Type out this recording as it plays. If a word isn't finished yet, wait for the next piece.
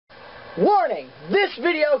Warning! This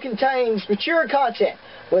video contains mature content,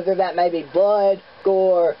 whether that may be blood,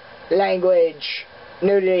 gore, language,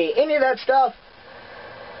 nudity, any of that stuff.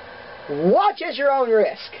 Watch at your own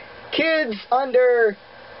risk. Kids under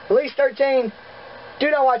at least 13,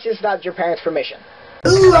 do not watch this without your parents' permission.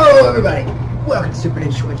 Hello everybody! Welcome to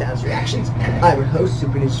Superninja20000 Reactions. I'm your host,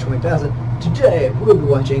 Superninja20000. Today, we're going to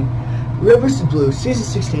be watching Red vs. Blue, Season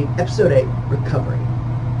 16, Episode 8, Recovery.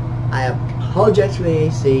 I apologize for the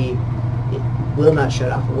AC. It will not shut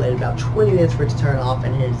off. I waited about 20 minutes for it to turn off,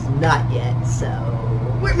 and it is not yet, so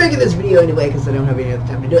we're making this video anyway because I don't have any other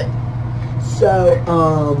time to do it. So,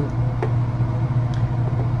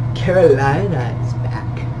 Carolina is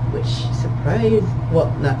back, which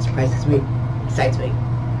not surprises me, excites me.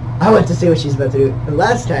 I want to see what she's about to do. The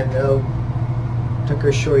last time, though, took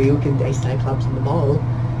her Shoryuken Day Cyclops in the mall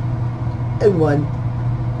and won.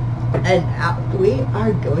 And we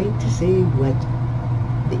are going to see what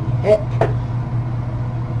the heck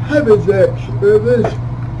happens next with this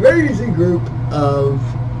crazy group of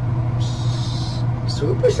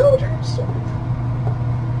super soldiers.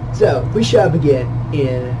 So, we shall begin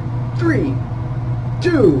in 3,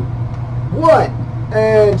 2, 1,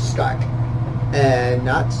 and start. And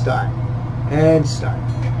not start. And start.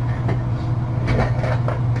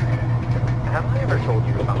 Have I ever told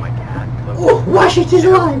you about my cat? Oh, Washington's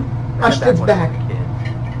alive! Washington's back.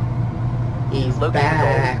 He's Loki back. was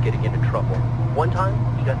always getting into trouble. One time,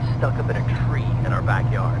 he got stuck up in a tree in our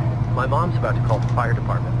backyard. My mom's about to call the fire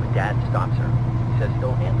department when Dad stops her. He says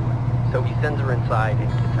he'll handle it. So he sends her inside and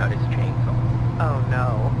gets out his chainsaw. Oh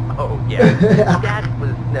no. Oh yeah. Dad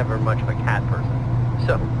was never much of a cat person.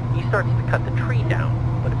 So he starts to cut the tree down,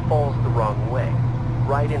 but it falls the wrong way.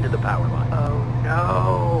 Right into the power line. Oh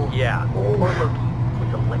no. Yeah. Poor Loki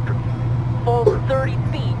was electrocuted. Falls 30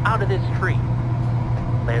 feet out of this tree.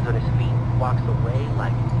 Lands on his feet, walks away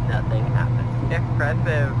like nothing happened.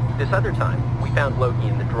 Impressive. This other time, we found Loki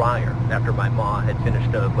in the dryer after my ma had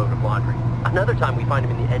finished a load of laundry. Another time, we find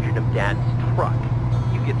him in the engine of Dad's truck.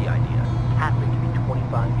 You get the idea. Happened to be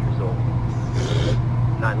 25 years old.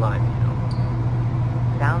 9 lives, you know.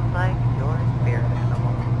 Sounds like your spirit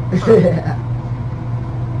animal.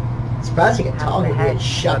 Surprised he can talk and get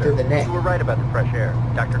shot through the neck. You were right about the fresh air.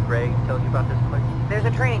 Dr. Gray tells you about this place? There's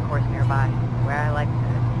a training course nearby where I like to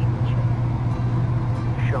keep in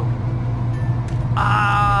shape. Show me.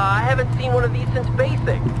 I haven't seen one of these since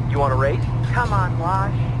basic. You want to race? Come on,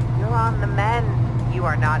 Wash. You're on the mend. You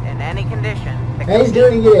are not in any condition to And he's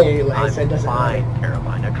doing it anyway, so it doesn't fine, matter.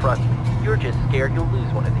 Carolina. Trust me. You're just scared you'll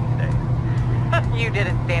lose one of these days. You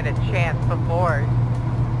didn't stand a chance before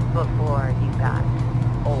you got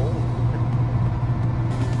old.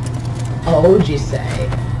 Old, you say?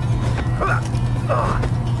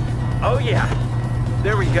 Oh yeah.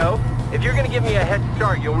 There we go. If you're gonna give me a head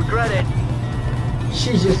start, you'll regret it.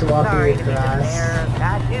 She's just walking Sorry to be the across. bearer of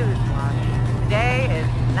bad news, Wash. Today is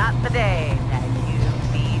not the day that you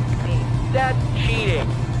beat me. That's cheating.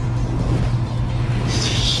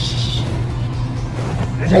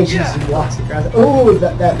 Like she just walks across. Oh,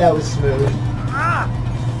 that was smooth.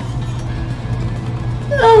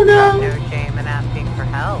 Oh no! No shame in asking for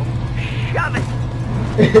help. Shove it.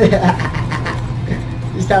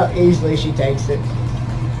 Just how easily she takes it.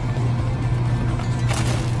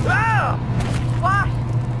 Ah! Wash!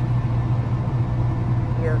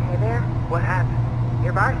 You okay there? What happened?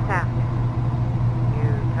 Your bar snapped.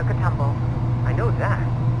 You took a tumble. I know that.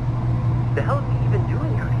 The hell are you even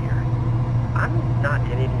doing out here? I'm not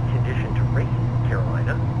in any condition to race,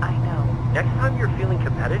 Carolina. I know. Next time you're feeling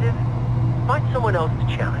competitive, find someone else to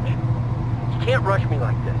challenge. You can't rush me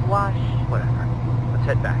like this. Wash. Whatever. Let's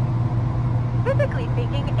head back. Physically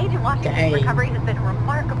speaking, Agent Washington's Dang. recovery has been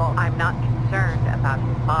remarkable. I'm not concerned about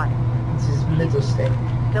his body. It's his mental state.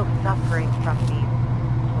 Still suffering from these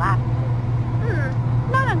lapses.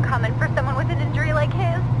 Not uncommon for someone with an injury like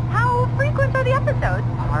his. How frequent are the episodes?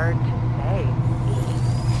 Hard to say.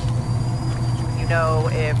 You know,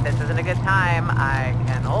 if this isn't a good time, I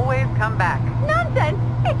can always come back. Nonsense!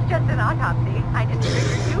 It's just an autopsy. I didn't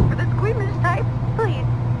figure you for the squeamish type. Please,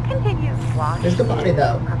 continue. Wash. There's the body,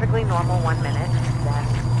 though. Perfectly normal 1 minute, then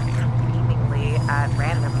seemingly at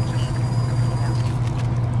random. You know,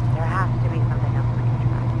 there has to be something else we can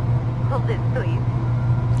try. Hold this, please.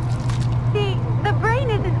 See, the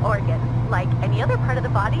brain is an organ. Like any other part of the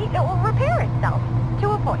body, it will repair itself.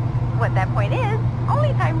 To a point. What that point is,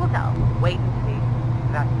 only time will tell. Wait and see.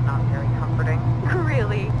 That's not very comforting.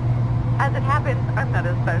 Really? As it happens, I'm not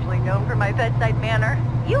especially known for my bedside manner.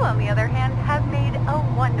 You, on the other hand, have made a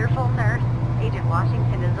wonderful nurse. Agent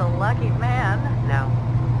Washington is a lucky man. No.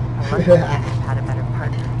 A lucky man has had a better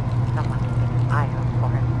partner. Someone to keep an eye out for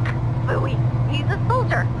him.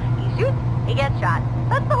 he gets shot.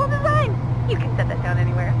 That's the whole design. You can set that down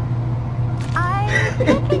anywhere. I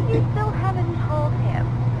take it you still haven't told him.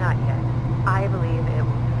 Not yet. I believe it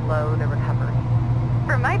will slow the recovery.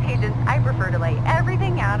 For my patients, I prefer to lay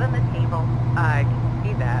everything out on the table. I can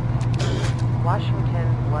see that. Washington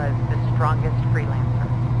was the strongest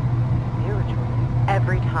freelancer. Spiritually,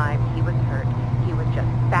 every time he was hurt, he would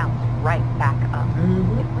just bounce right back up.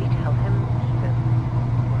 If we tell him he's a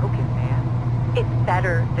broken man, it's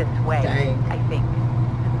better this way, Dang. I think.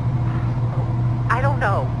 Oh, I don't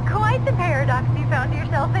know. Quite the paradox you found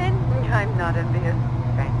yourself in. I'm not envious.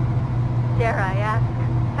 Thanks. Dare I ask,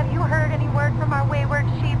 have you heard any word from our wayward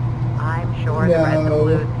sheep? I'm sure the Reds and No.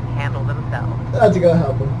 Blues can handle themselves, I have to go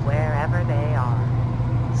help him. wherever they are.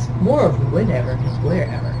 It's more of whenever, because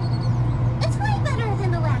wherever. It's way better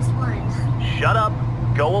than the last one. Shut up,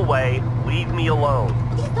 go away, leave me alone.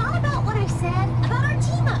 Have you thought about what I said about our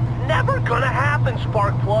team up? Never gonna happen,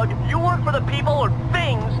 Sparkplug. You work for the people or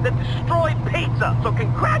things that destroyed pizza. So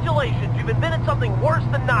congratulations, you've invented something worse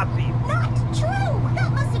than Nazis. Not true!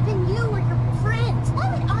 That must have been you or your friends. Why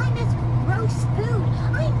would I miss gross food?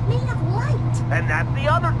 I'm made of light. And that's the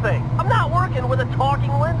other thing. I'm not working with a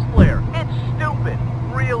talking lens flare. It's stupid.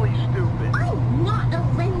 Really stupid. I'm not a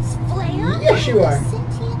lens flare. Yes, you are. I'm a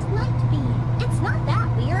sentient light being. It's not that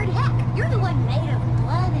weird. Heck, you're the one made of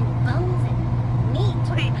blood and bones and meat.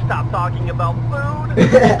 Please stop talking about food.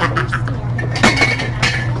 I understand.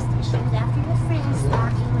 Trust issues after your friend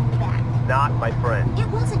stabbed you in the back. Not my friend. It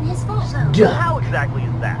wasn't his fault, though. Duh. How exactly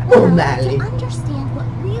is that? Oh, Natalie. To understand what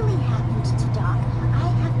really happened to Doc, I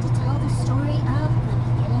have to tell the story of the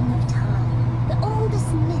beginning of time. The oldest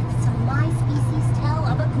myths of my species tell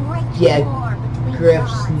of a great Yeah, war between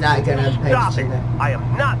Griff's gods. not gonna pay Stop to it. that. I am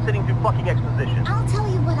not sitting through fucking exposition. I'll tell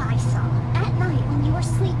you what I saw. At night when you were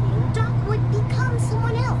sleeping, Doc would become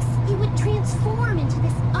someone else. He would transform into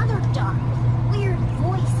this other Doc with a weird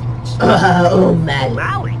voice and Oh, man.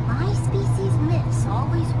 Mally. My species myths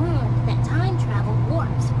always warned that time travel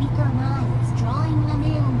warps weaker minds, drawing them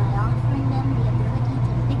in by offering them the ability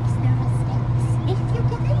to fix their mistakes. If you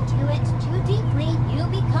get into it too deeply, you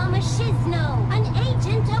become a shizno, an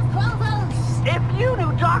agent of Provost. If you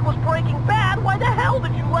knew Doc was Breaking Bad, why the hell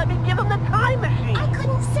did you let me give him the time machine? I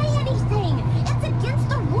couldn't say anything. It's against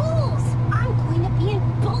the rules. I'm going to be in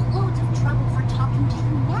boatloads of trouble for talking to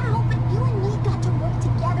you now, but you and me got to work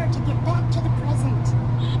together to get back to the present.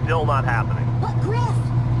 Still not happening. But Griff,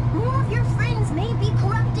 more of your friends may be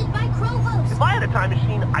corrupted by Provost. If I had a time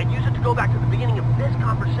machine, I'd use it to go back to the beginning of this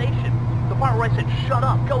conversation. The part where I said, shut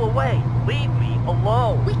up, go away, leave me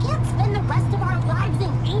alone. We can't spend the rest of our lives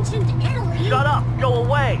in ancient Italy. Shut up, go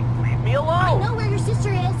away, leave me I alone. know where your sister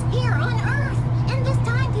is, here on Earth, in this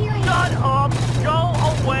time period. Shut up, go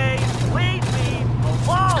away, leave me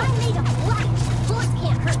alone. I'm made of light. Force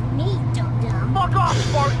can't hurt me, dum-dum. Fuck off,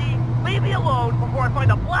 Sparky. Leave me alone before I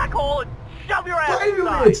find a black hole and shove your ass 5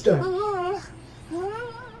 minutes inside. done.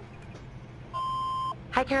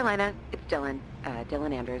 Hi, Carolina. It's Dylan.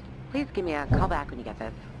 Dylan Andrews. Please give me a call back when you get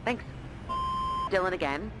this. Thanks. Dylan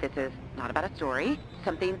again. This is not about a story.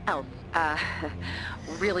 Something else.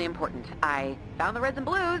 Really important. I found the Reds and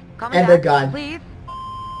Blues. Call me And back, they're gone. please.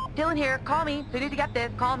 Dylan here. Call me. As soon as you get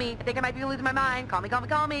this, call me. I think I might be losing my mind. Call me, call me,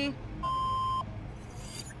 call me.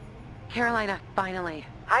 Carolina, finally.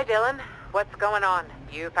 Hi, Dylan. What's going on?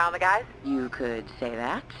 You found the guys? You could say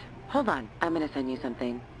that. Hold on. I'm gonna send you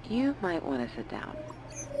something. You might want to sit down.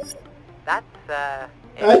 That's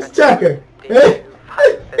That's Tucker. Did you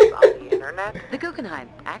find this on the internet? The Guggenheim,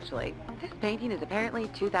 actually. This painting is apparently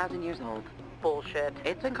 2,000 years old. Bullshit.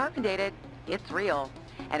 It's been carbon dated. It's real.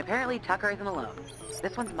 And apparently Tucker isn't alone.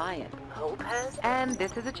 This one's Mayan. Lopez? And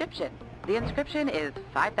this is Egyptian. The inscription is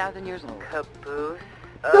 5,000 years old. Caboose?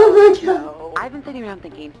 Oh my god. No. I've been sitting around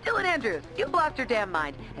thinking, Dylan Andrews, you lost your damn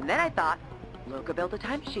mind. And then I thought, Loka built a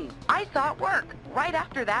time machine. I saw it work. Right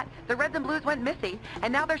after that, the Reds and Blues went missing,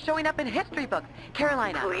 and now they're showing up in history books.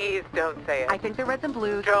 Carolina. Please don't say it. I think the Reds and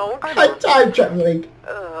Blues Don't. are I'm lost. time traveling.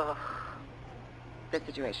 Ugh. This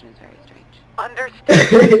situation is very strange.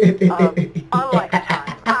 Understand. A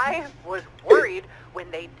lifetime. I was worried when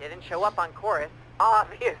they didn't show up on chorus,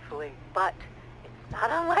 obviously. But it's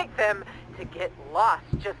not unlike them to get lost.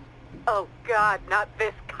 Just, oh God, not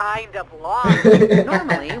this kind of lost.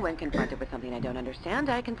 Normally, when confronted with something I don't understand,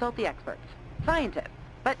 I consult the experts, scientists.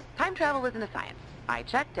 But time travel isn't a science. I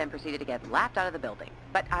checked and proceeded to get laughed out of the building.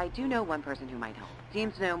 But I do know one person who might help.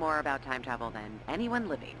 Seems to know more about time travel than anyone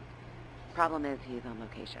living. Problem is, he's on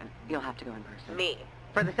location. You'll have to go in person. Me.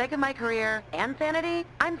 For the sake of my career and sanity,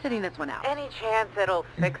 I'm sitting this one out. Any chance it'll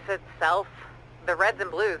fix itself? The Reds and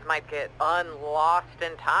Blues might get unlost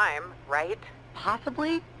in time, right?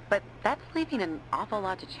 Possibly, But that's leaving an awful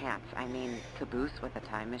lot to chance. I mean, caboose with a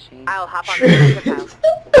time machine. I'll hop on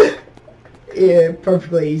the Yeah,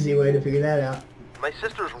 perfectly easy way to figure that out. My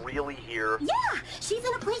sister's really here. Yeah, she's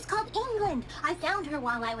in a place called England. I found her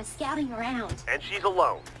while I was scouting around. And she's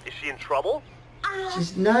alone. Is she in trouble?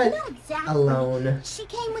 She's not exactly. alone. She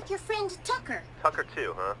came with your friend Tucker. Tucker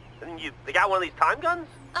too, huh? And they got one of these time guns?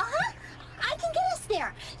 Uh-huh. I can get us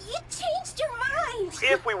there. You changed your mind.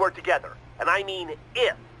 If we work together. And I mean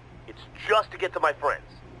if. It's just to get to my friends,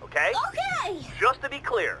 okay? Okay. Just to be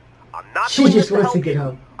clear, I'm not She doing just this to wants to help get you.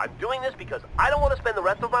 home. I'm doing this because I don't want to spend the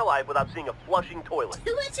rest of my life without seeing a flushing toilet.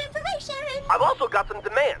 Too much information. I've also got some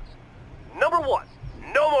demands. Number one,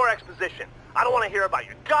 no more exposition. I don't want to hear about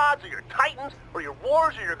your gods or your titans or your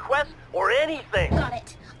wars or your quests or anything. Got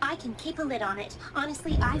it. I can keep a lid on it.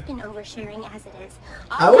 Honestly, I've been oversharing as it is.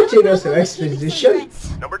 I want to know some exposition.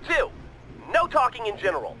 Number two, no talking in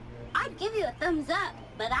general. I'd give you a thumbs up,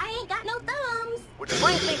 but I ain't got no thumbs. Which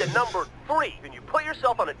brings me to number three. Can you put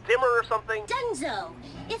yourself on a dimmer or something? Dunzo.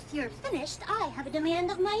 If you're finished, I have a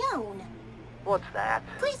demand of my own. What's that?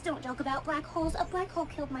 Please don't joke about black holes. A black hole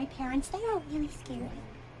killed my parents. They are really scary.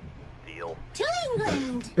 Deal. To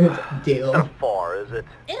England. Deal. Not far, is it?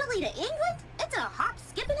 Italy to England? It's a hop,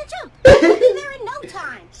 skip, and a jump. We'll be there in no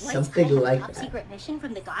time. Something Once I like had a that. top-secret mission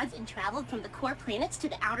from the gods and traveled from the core planets to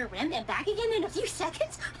the outer rim and back again in a few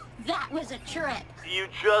seconds. That was a trip. You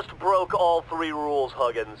just broke all three rules,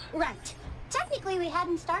 Huggins. Right. Technically, we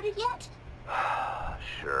hadn't started yet.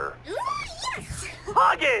 Sure. Ooh, yes!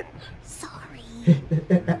 Huggins! Sorry.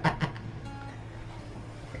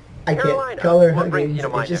 I can't Carolina, call her what brings Huggins, you to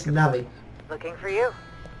my it's just neck of the Navi. Looking for you.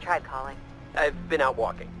 Tried calling. I've been out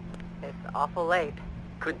walking. It's awful late.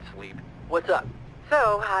 Couldn't sleep. What's up?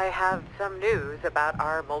 So, I have some news about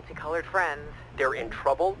our multicolored friends. They're in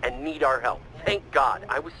trouble and need our help. Thank God.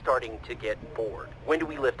 I was starting to get bored. When do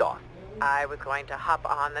we lift off? I was going to hop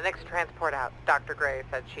on the next transport out. Dr. Gray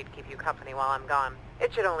said she'd keep you company while I'm gone.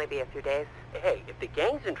 It should only be a few days. Hey, if the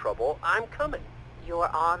gang's in trouble, I'm coming. You're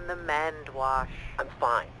on the mend, Wash. I'm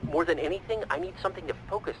fine. More than anything, I need something to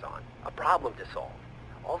focus on. A problem to solve.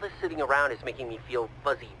 All this sitting around is making me feel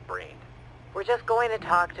fuzzy-brained. We're just going to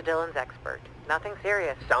talk to Dylan's expert. Nothing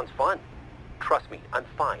serious. Sounds fun. Trust me, I'm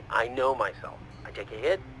fine. I know myself. I take a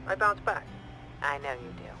hit, I bounce back. I know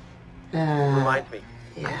you do. Reminds me,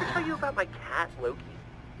 I yeah. ever tell you about my cat, Loki?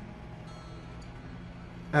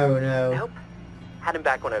 Oh no. Nope. Had him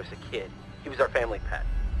back when I was a kid. He was our family pet.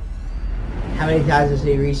 How many times has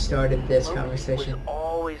he restarted this Loki conversation? was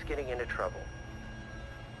always getting into trouble.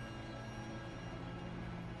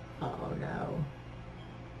 Oh no.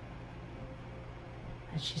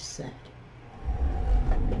 That's just sad.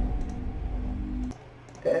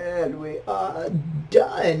 And we are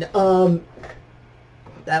done.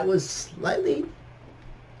 That was slightly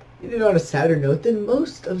ended on a sadder note than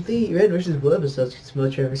most of the Red vs. Blue episodes, because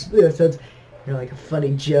most Red vs. Blue episodes, like a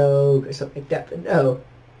funny joke or something like that, but no.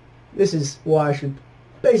 This is Wash with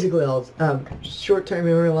basically all short-term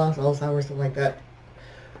memory loss, Alzheimer's, something like that.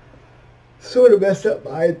 Sort of messed up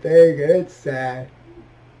my thing, and it's sad.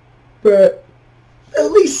 But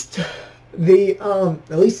at least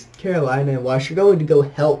Carolina and Wash are going to go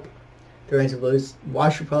help the Red vs. Blues.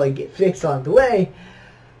 Wash will probably get fixed on the way.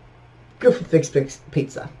 Go for Fix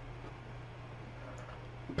Pizza.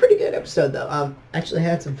 Pretty good episode though. Actually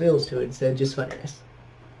had some feels to it instead of just funniness.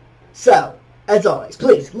 So, as always,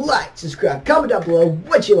 please like, subscribe, comment down below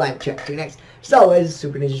what you like to check to next. As always,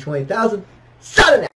 Superninja2000000. Signing out.